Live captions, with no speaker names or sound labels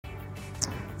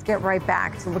Let's get right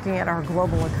back to looking at our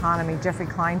global economy. Jeffrey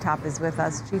Kleintop is with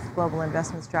us, Chief Global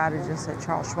Investment Strategist at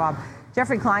Charles Schwab.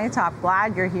 Jeffrey Kleintop,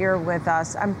 glad you're here with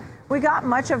us. We got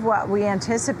much of what we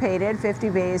anticipated, 50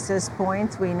 basis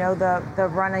points. We know they're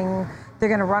going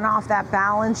to run off that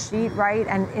balance sheet, right,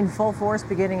 and in full force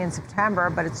beginning in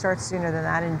September, but it starts sooner than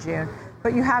that in June.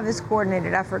 But you have this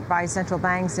coordinated effort by central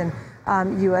banks in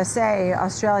USA,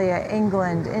 Australia,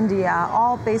 England, India,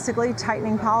 all basically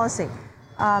tightening policy.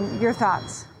 Your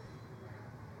thoughts?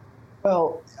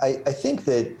 Well, I think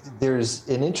that there's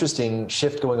an interesting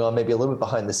shift going on, maybe a little bit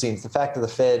behind the scenes. The fact that the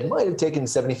Fed might have taken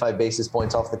 75 basis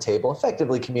points off the table,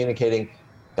 effectively communicating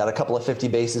got a couple of 50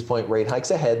 basis point rate hikes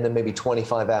ahead and then maybe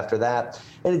 25 after that.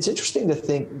 And it's interesting to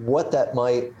think what that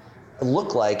might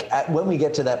look like when we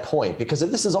get to that point, because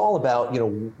if this is all about,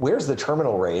 where's the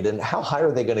terminal rate and how high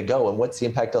are they going to go and what's the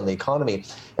impact on the economy?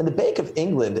 And the Bank of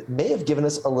England may have given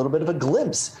us a little bit of a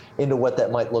glimpse into what that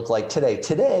might look like today.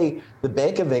 Today, the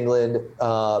Bank of England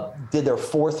did their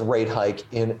fourth rate hike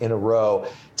in a row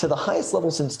to the highest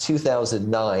level since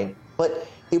 2009, but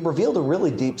it revealed a really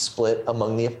deep split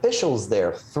among the officials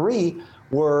there. Three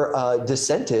were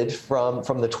dissented from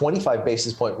the 25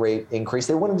 basis point rate increase.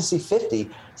 They wanted to see 50.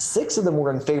 6 of them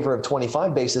were in favor of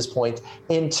 25 basis points,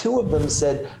 and 2 of them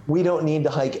said, we don't need to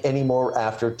hike anymore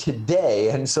after today.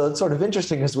 And so it's sort of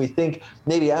interesting as we think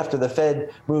maybe after the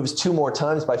Fed moves 2 more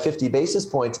times by 50 basis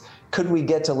points, could we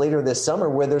get to later this summer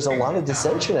where there's a lot of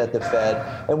dissension at the Fed?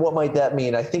 And what might that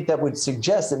mean? I think that would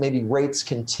suggest that maybe rates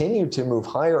continue to move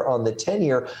higher on the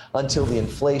 10-year until the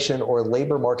inflation or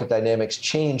labor market dynamics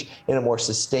change in a more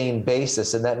sustained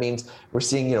basis. And that means we're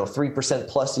seeing, 3%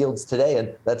 plus yields today,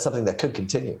 and that's something that could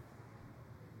continue.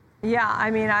 Yeah,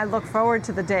 I look forward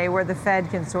to the day where the Fed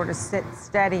can sort of sit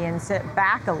steady and sit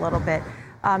back a little bit.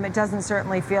 It doesn't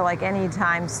certainly feel like any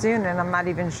time soon, and I'm not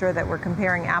even sure that we're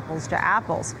comparing apples to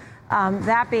apples.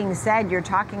 That being said, you're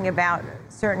talking about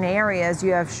certain areas.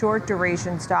 You have short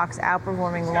duration stocks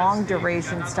outperforming long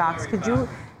duration stocks. Could you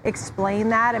explain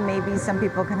that? And maybe some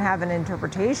people can have an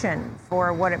interpretation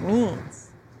for what it means.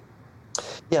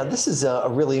 Yeah, this is a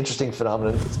really interesting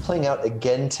phenomenon. It's playing out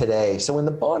again today. So in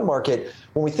the bond market,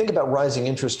 when we think about rising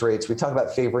interest rates, we talk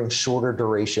about favoring shorter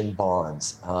duration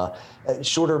bonds,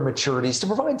 shorter maturities to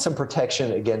provide some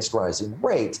protection against rising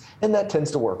rates. And that tends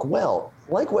to work well.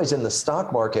 Likewise, in the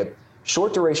stock market,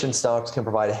 short duration stocks can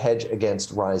provide a hedge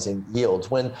against rising yields.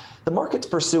 When the markets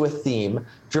pursue a theme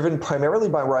driven primarily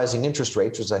by rising interest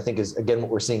rates, which I think is, again,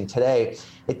 what we're seeing today,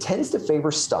 it tends to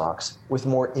favor stocks with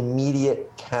more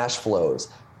immediate cash flows.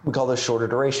 We call those shorter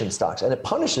duration stocks. And it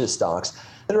punishes stocks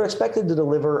that are expected to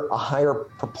deliver a higher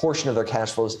proportion of their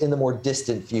cash flows in the more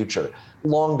distant future,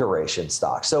 long duration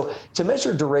stocks. So to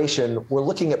measure duration, we're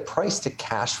looking at price to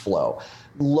cash flow.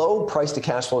 Low price to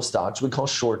cash flow stocks we call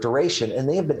short duration, and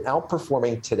they have been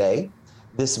outperforming today,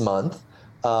 this month,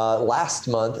 last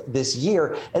month, this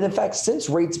year. And in fact, since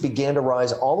rates began to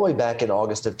rise all the way back in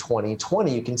August of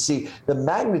 2020, you can see the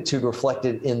magnitude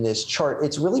reflected in this chart.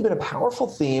 It's really been a powerful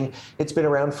theme. It's been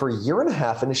around for a year and a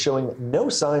half and is showing no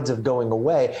signs of going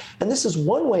away. And this is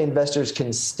one way investors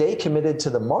can stay committed to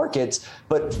the markets,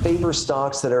 but favor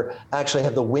stocks that are actually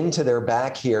have the wind to their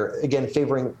back here, again,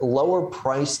 favoring lower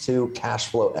price to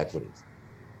cash flow equities.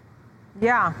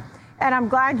 Yeah. And I'm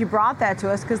glad you brought that to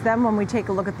us, because then when we take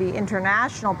a look at the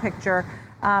international picture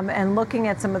and looking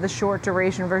at some of the short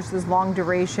duration versus long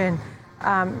duration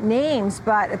names,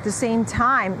 but at the same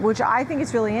time, which I think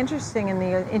is really interesting in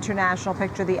the international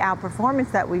picture, the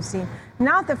outperformance that we've seen,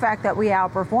 not the fact that we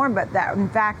outperformed, but that in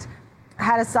fact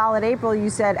had a solid April, you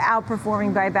said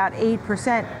outperforming by about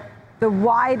 8%, the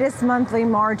widest monthly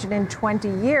margin in 20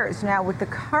 years. Now with the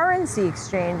currency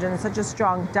exchange and such a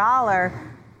strong dollar,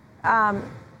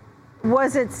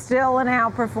 was it still an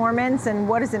outperformance, and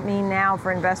what does it mean now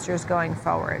for investors going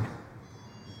forward?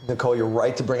 Nicole, you're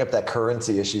right to bring up that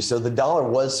currency issue. So the dollar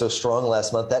was so strong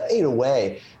last month that ate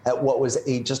away at what was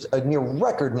just a near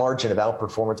record margin of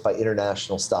outperformance by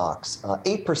international stocks.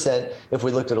 8%, if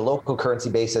we looked at a local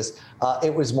currency basis,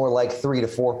 it was more like 3 to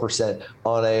 4%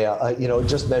 on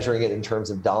just measuring it in terms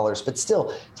of dollars. But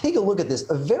still, take a look at this,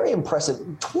 a very impressive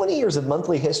 20 years of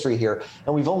monthly history here.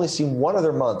 And we've only seen one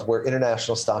other month where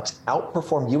international stocks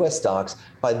outperformed U.S. stocks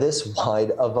by this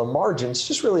wide of a margin. It's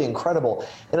just really incredible.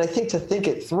 And I think to think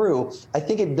it through, I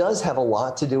think it does have a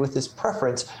lot to do with this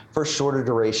preference for shorter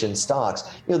duration stocks.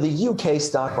 The UK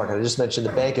stock market, I just mentioned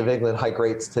the Bank of England hike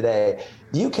rates today.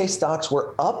 The UK stocks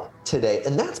were up today,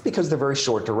 and that's because they're very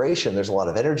short duration. There's a lot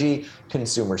of energy,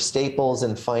 consumer staples,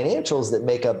 and financials that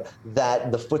make up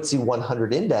the FTSE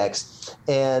 100 index.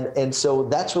 And so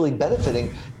that's really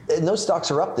benefiting And those stocks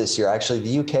are up this year. Actually,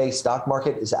 the UK stock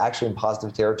market is actually in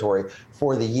positive territory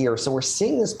for the year. So we're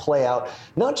seeing this play out,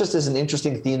 not just as an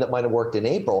interesting theme that might have worked in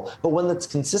April, but one that's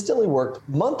consistently worked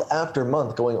month after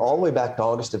month, going all the way back to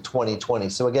August of 2020.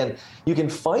 So again, you can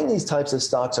find these types of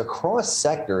stocks across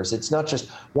sectors. It's not just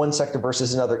one sector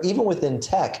versus another. Even within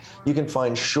tech, you can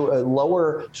find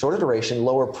shorter duration,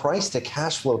 lower price to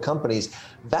cash flow companies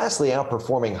vastly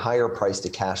outperforming higher price to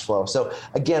cash flow. So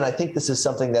again, I think this is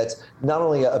something that's not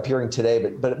only appearing today,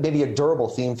 but maybe a durable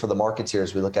theme for the markets here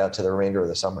as we look out to the remainder of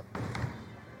the summer.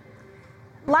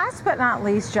 Last but not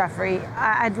least, Jeffrey,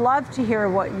 I'd love to hear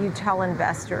what you tell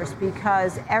investors,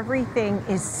 because everything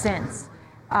is since.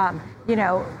 The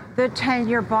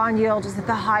 10-year bond yield is at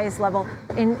the highest level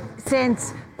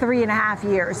since 3.5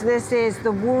 years. This is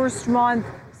the worst month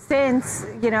since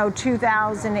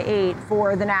 2008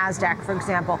 for the NASDAQ, for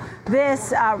example.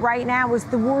 This right now is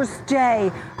the worst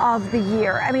day of the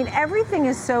year. I mean, everything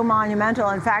is so monumental.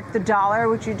 In fact, the dollar,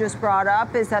 which you just brought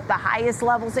up, is at the highest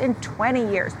levels in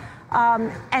 20 years.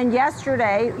 And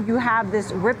yesterday, you have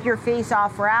this rip your face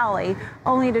off rally,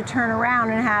 only to turn around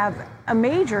and have a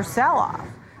major sell-off.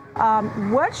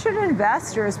 What should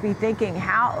investors be thinking?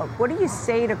 What do you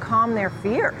say to calm their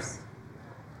fears?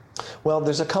 Well,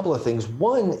 there's a couple of things.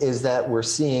 One is that we're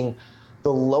seeing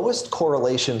the lowest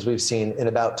correlations we've seen in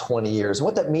about 20 years. And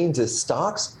what that means is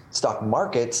stocks, stock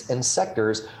markets, and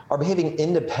sectors are behaving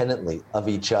independently of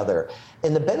each other.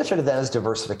 And the benefit of that is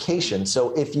diversification.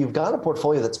 So if you've got a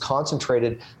portfolio that's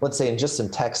concentrated, let's say in just some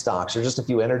tech stocks or just a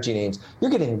few energy names,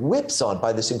 you're getting whipsawed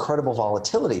by this incredible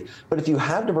volatility. But if you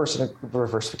have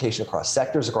diversification across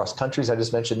sectors, across countries, I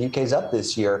just mentioned the UK's up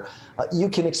this year, you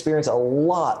can experience a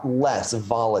lot less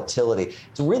volatility.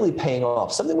 It's really paying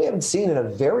off, something we haven't seen in a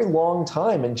very long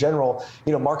time. In general,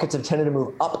 markets have tended to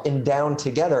move up and down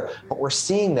together, but we're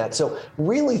seeing that. So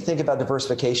really think about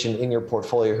diversification in your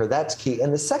portfolio here. That's key.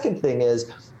 And the second thing is,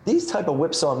 these type of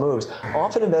whipsaw moves,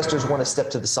 often investors want to step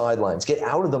to the sidelines, get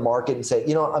out of the market and say,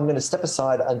 I'm going to step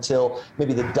aside until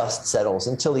maybe the dust settles,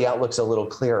 until the outlook's a little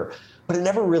clearer. But it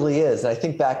never really is. And I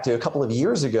think back to a couple of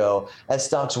years ago, as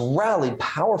stocks rallied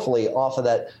powerfully off of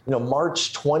that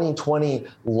March 2020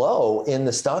 low in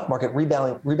the stock market,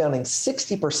 rebounding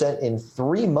 60% in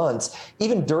 3 months,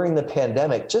 even during the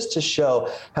pandemic, just to show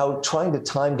how trying to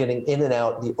time getting in and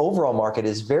out the overall market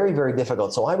is very, very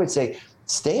difficult. So I would say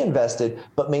stay invested,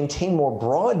 but maintain more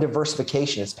broad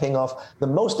diversification. It's paying off the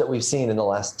most that we've seen in the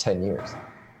last 10 years.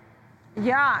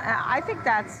 Yeah, I think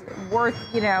that's worth,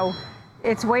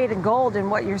 its weight in gold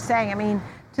in what you're saying. I mean,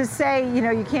 to say,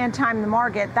 you can't time the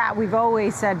market, that we've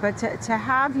always said, but to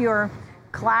have your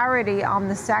clarity on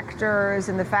the sectors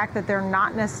and the fact that they're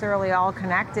not necessarily all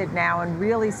connected now, and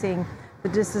really seeing the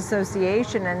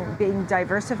disassociation and being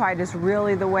diversified is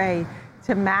really the way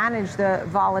to manage the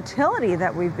volatility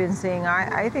that we've been seeing.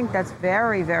 I think that's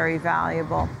very, very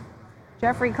valuable.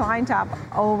 Jeffrey Kleintop,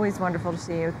 always wonderful to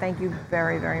see you. Thank you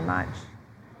very, very much.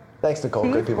 Thanks, Nicole.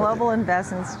 Chief Great people. Global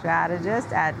Investment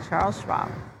Strategist at Charles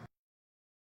Schwab.